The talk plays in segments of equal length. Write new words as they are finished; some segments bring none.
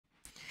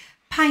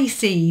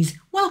Pisces,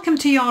 welcome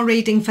to your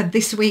reading for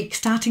this week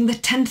starting the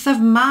 10th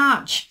of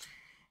March.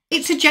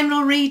 It's a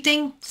general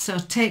reading, so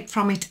take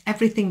from it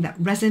everything that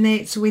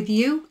resonates with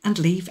you and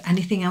leave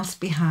anything else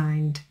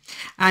behind.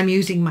 I'm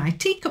using my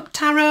Teacup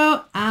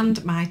Tarot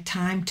and my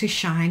Time to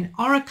Shine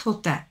Oracle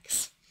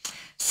decks.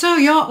 So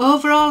your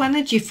overall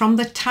energy from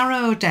the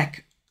Tarot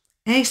deck,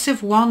 Ace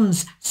of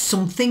Wands,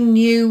 something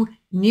new,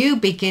 new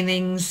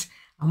beginnings.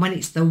 And when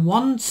it's the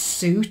Wands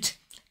suit,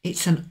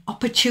 it's an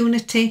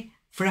opportunity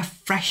for a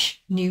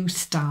fresh new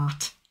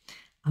start.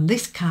 And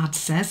this card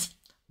says,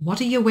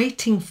 what are you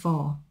waiting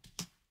for?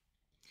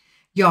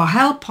 Your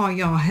help or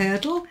your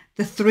hurdle,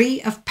 the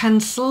Three of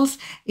Pencils,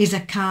 is a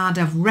card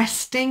of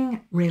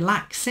resting,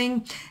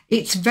 relaxing.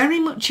 It's very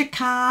much a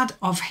card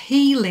of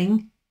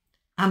healing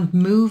and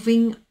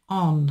moving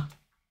on.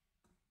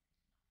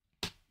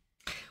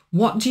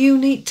 What do you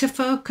need to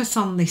focus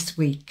on this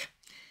week?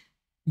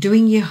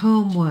 Doing your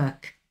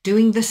homework,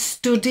 doing the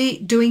study,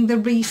 doing the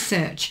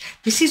research.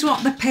 This is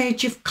what the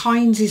Page of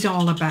Coins is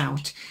all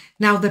about.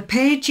 Now the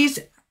pages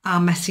are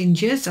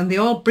messengers and they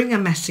all bring a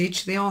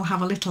message. They all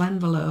have a little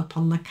envelope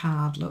on the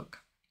card, look.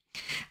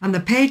 And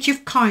the Page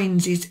of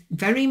Coins is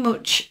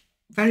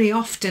very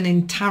often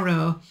in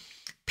tarot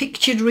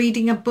pictured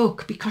reading a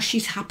book because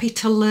she's happy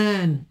to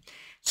learn.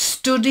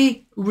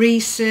 Study,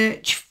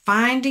 research,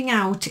 finding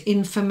out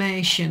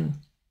information.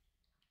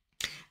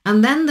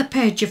 And then the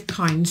Page of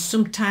Coins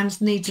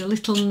sometimes needs a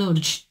little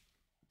nudge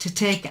to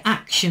take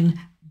action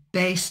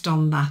based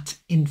on that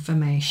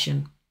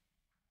information.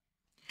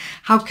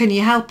 How can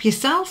you help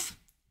yourself?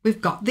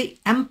 We've got the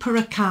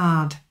Emperor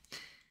card.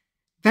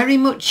 Very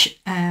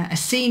much a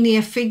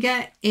senior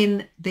figure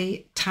in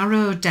the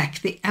tarot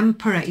deck. The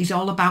Emperor is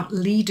all about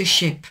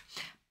leadership,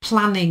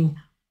 planning,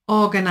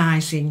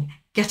 organising,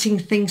 getting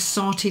things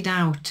sorted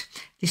out.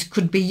 This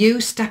could be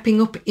you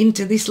stepping up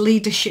into this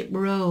leadership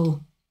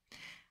role.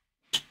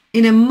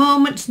 In a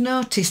moment's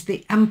notice,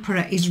 the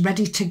Emperor is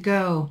ready to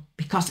go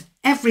because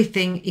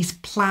everything is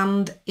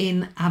planned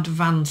in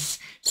advance.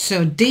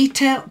 So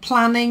detailed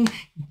planning,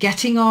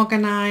 getting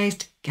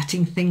organised,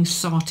 getting things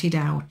sorted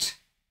out.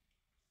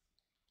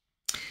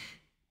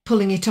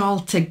 Pulling it all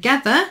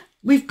together,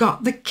 we've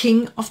got the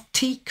King of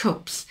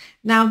Teacups.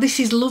 Now this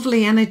is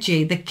lovely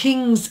energy. The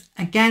Kings,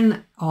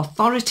 again,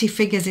 authority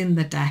figures in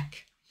the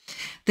deck.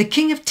 The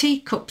King of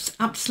Teacups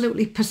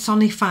absolutely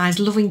personifies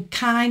loving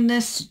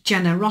kindness,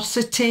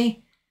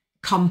 generosity,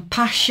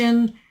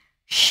 compassion,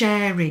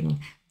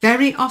 sharing,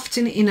 very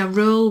often in a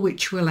role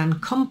which will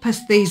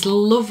encompass these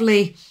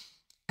lovely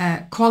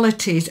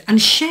qualities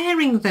and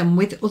sharing them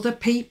with other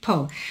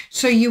people.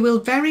 So you will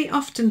very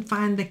often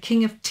find the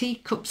King of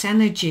Teacups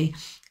energy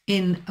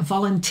in a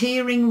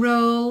volunteering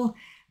role,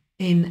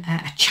 in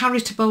a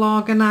charitable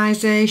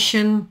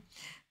organisation,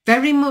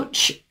 very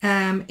much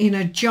in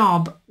a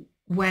job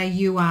where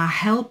you are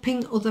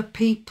helping other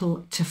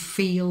people to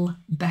feel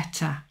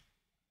better.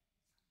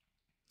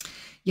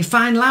 Your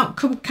final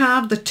outcome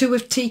card, the Two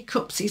of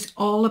Teacups, is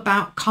all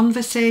about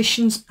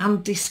conversations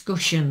and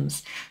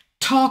discussions,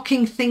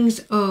 talking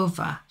things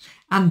over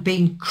and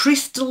being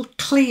crystal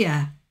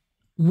clear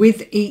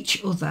with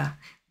each other.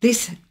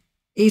 This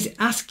is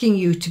asking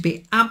you to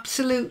be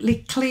absolutely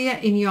clear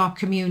in your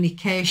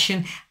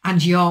communication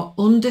and your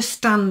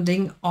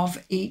understanding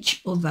of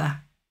each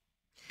other.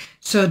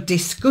 So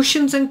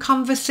discussions and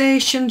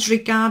conversations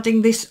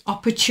regarding this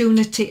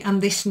opportunity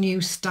and this new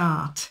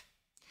start.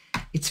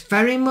 It's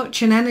very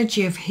much an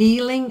energy of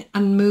healing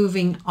and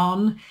moving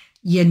on.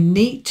 You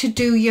need to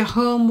do your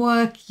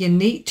homework. You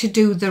need to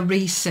do the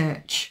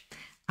research.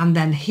 And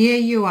then here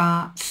you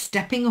are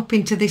stepping up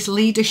into this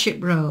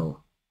leadership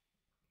role.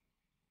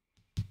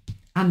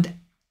 And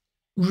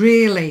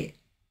really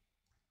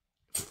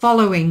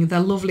following the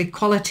lovely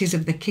qualities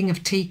of the King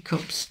of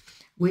Teacups,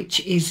 which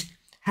is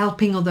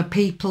helping other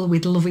people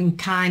with loving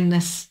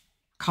kindness,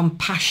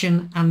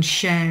 compassion and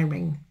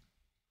sharing.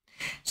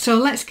 So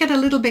let's get a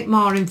little bit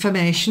more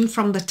information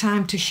from the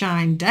Time to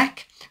Shine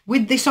deck.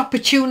 With this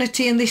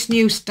opportunity and this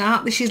new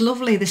start, this is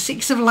lovely, the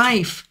Six of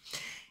Life.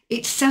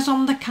 It says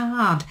on the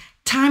card,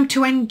 time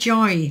to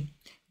enjoy,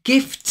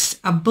 gifts,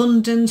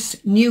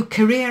 abundance, new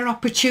career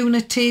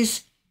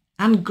opportunities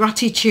and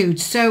gratitude.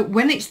 So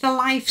when it's the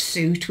Life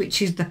suit,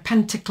 which is the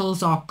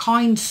Pentacles or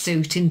Coin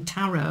suit in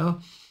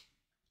tarot,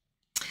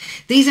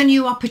 these are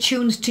new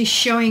opportunities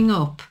showing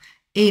up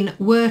in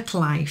work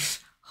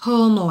life,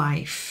 home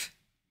life,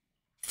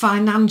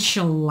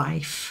 financial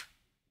life,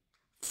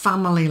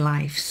 family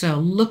life. So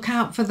look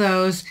out for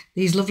those.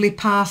 These lovely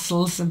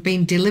parcels have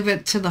been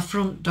delivered to the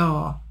front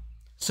door.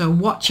 So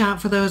watch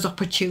out for those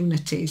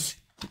opportunities.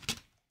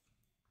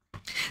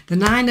 The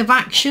Nine of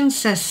Action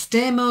says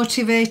stay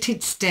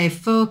motivated, stay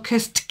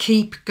focused,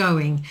 keep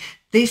going.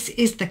 This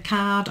is the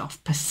card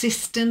of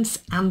persistence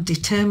and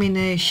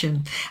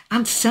determination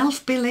and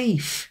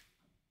self-belief,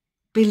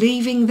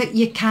 believing that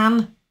you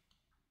can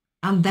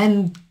and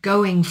then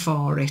going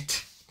for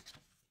it.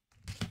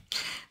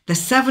 The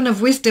Seven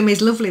of Wisdom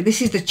is lovely.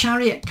 This is the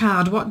Chariot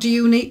card. What do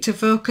you need to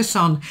focus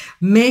on?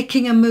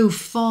 Making a move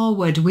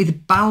forward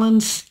with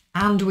balance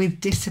and with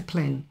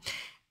discipline.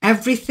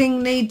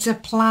 Everything needs a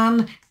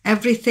plan.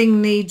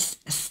 Everything needs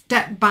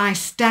step by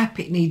step.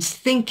 It needs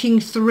thinking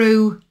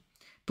through.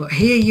 But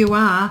here you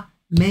are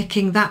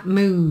making that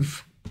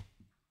move.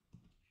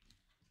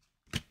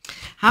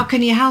 How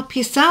can you help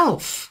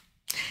yourself?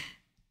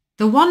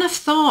 The One of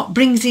Thought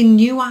brings in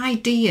new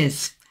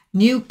ideas,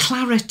 new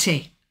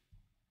clarity,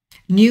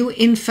 new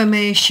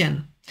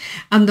information.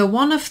 And the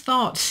One of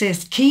Thought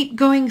says, keep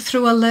going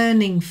through a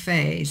learning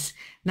phase.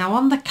 Now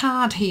on the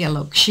card here,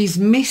 look, she's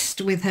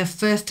missed with her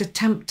first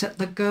attempt at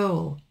the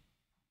goal.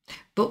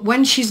 But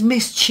when she's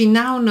missed, she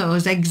now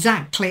knows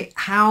exactly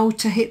how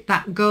to hit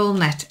that goal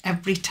net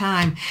every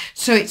time.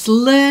 So it's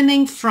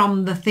learning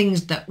from the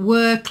things that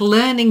work,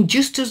 learning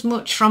just as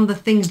much from the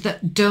things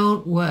that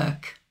don't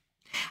work.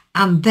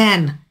 And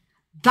then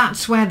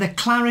that's where the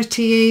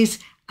clarity is,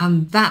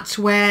 and that's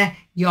where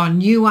your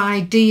new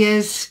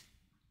ideas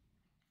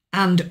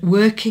and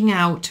working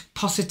out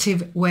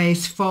positive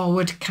ways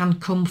forward can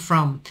come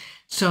from.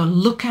 So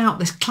look out,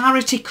 there's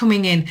clarity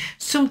coming in.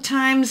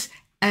 Sometimes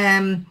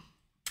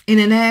in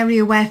an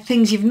area where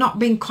things you've not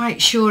been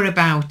quite sure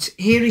about,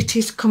 here it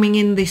is coming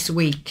in this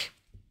week.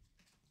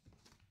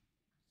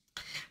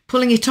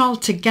 Pulling it all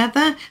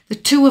together, the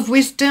Two of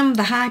Wisdom,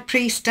 the High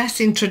Priestess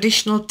in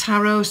traditional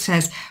tarot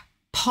says,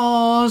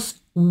 pause,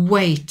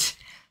 wait,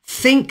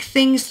 think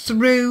things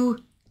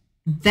through,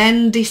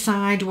 then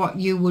decide what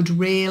you would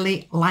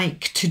really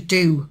like to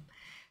do.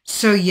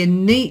 So you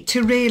need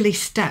to really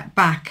step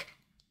back.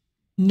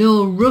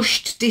 No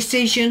rushed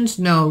decisions,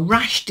 no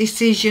rash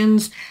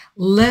decisions.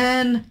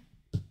 Learn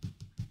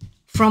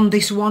from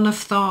this One of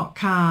Thought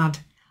card.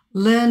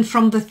 Learn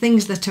from the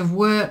things that have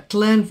worked.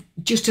 Learn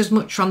just as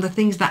much from the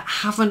things that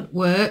haven't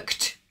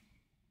worked.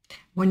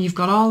 When you've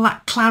got all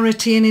that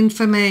clarity and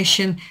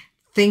information,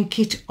 think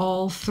it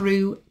all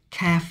through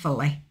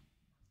carefully.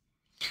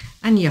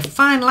 And your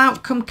final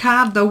outcome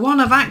card, the One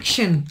of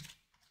Action.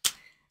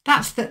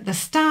 That's at the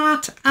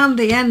start and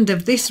the end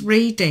of this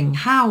reading.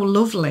 How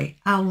lovely.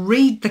 I'll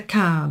read the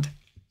card.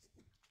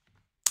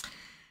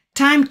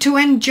 Time to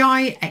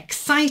enjoy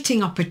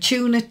exciting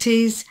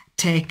opportunities,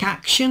 take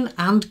action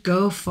and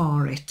go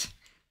for it.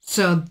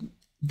 So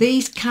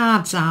these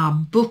cards are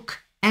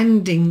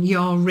book-ending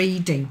your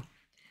reading.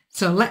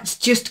 So let's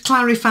just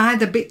clarify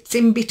the bits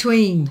in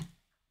between.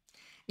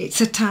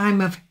 It's a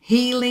time of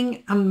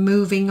healing and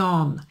moving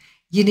on.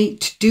 You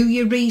need to do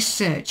your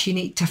research. You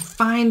need to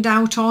find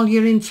out all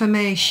your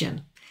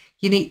information.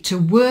 You need to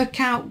work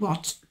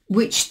out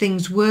which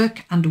things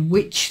work and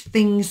which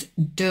things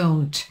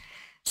don't.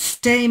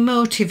 Stay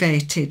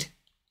motivated.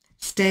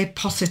 Stay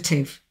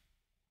positive.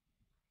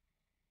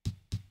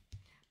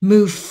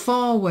 Move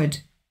forward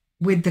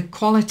with the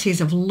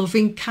qualities of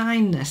loving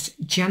kindness,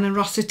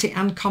 generosity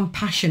and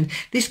compassion.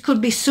 This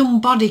could be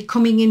somebody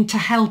coming in to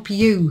help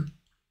you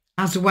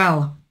as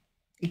well.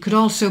 It could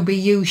also be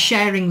you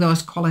sharing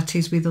those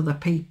qualities with other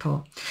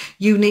people.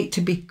 You need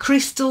to be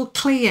crystal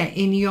clear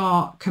in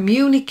your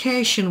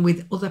communication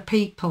with other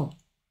people.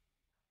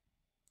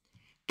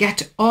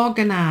 Get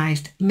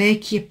organised,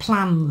 make your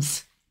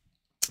plans,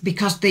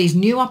 because these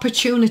new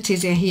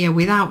opportunities are here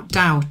without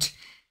doubt.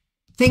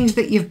 Things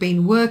that you've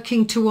been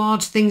working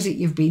towards, things that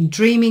you've been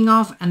dreaming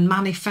of and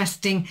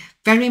manifesting,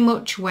 very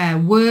much where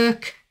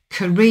work,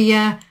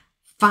 career,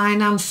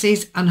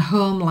 finances and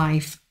home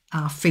life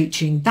are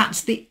featuring.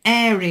 That's the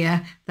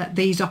area that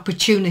these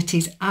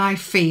opportunities, I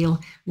feel,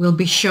 will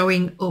be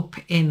showing up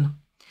in.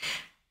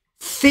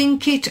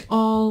 Think it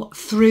all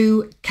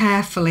through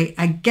carefully.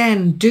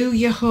 Again, do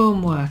your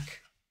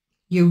homework.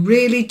 You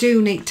really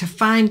do need to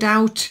find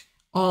out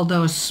all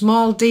those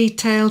small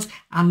details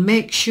and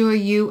make sure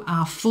you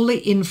are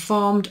fully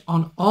informed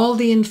on all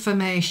the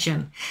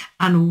information.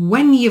 And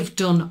when you've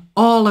done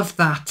all of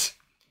that,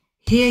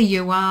 here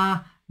you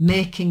are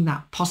making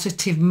that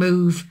positive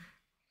move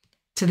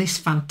to this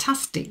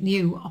fantastic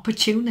new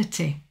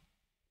opportunity.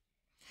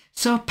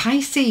 So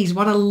Pisces,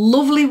 what a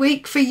lovely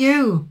week for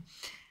you.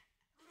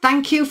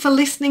 Thank you for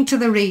listening to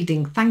the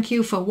reading. Thank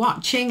you for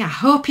watching. I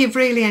hope you've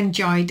really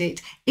enjoyed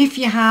it. If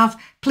you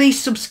have, please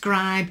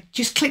subscribe.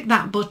 Just click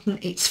that button.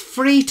 It's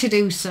free to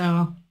do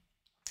so.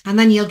 And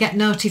then you'll get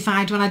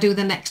notified when I do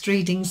the next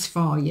readings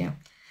for you.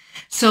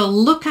 So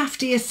look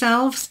after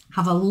yourselves.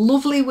 Have a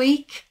lovely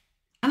week.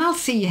 And I'll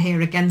see you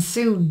here again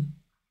soon.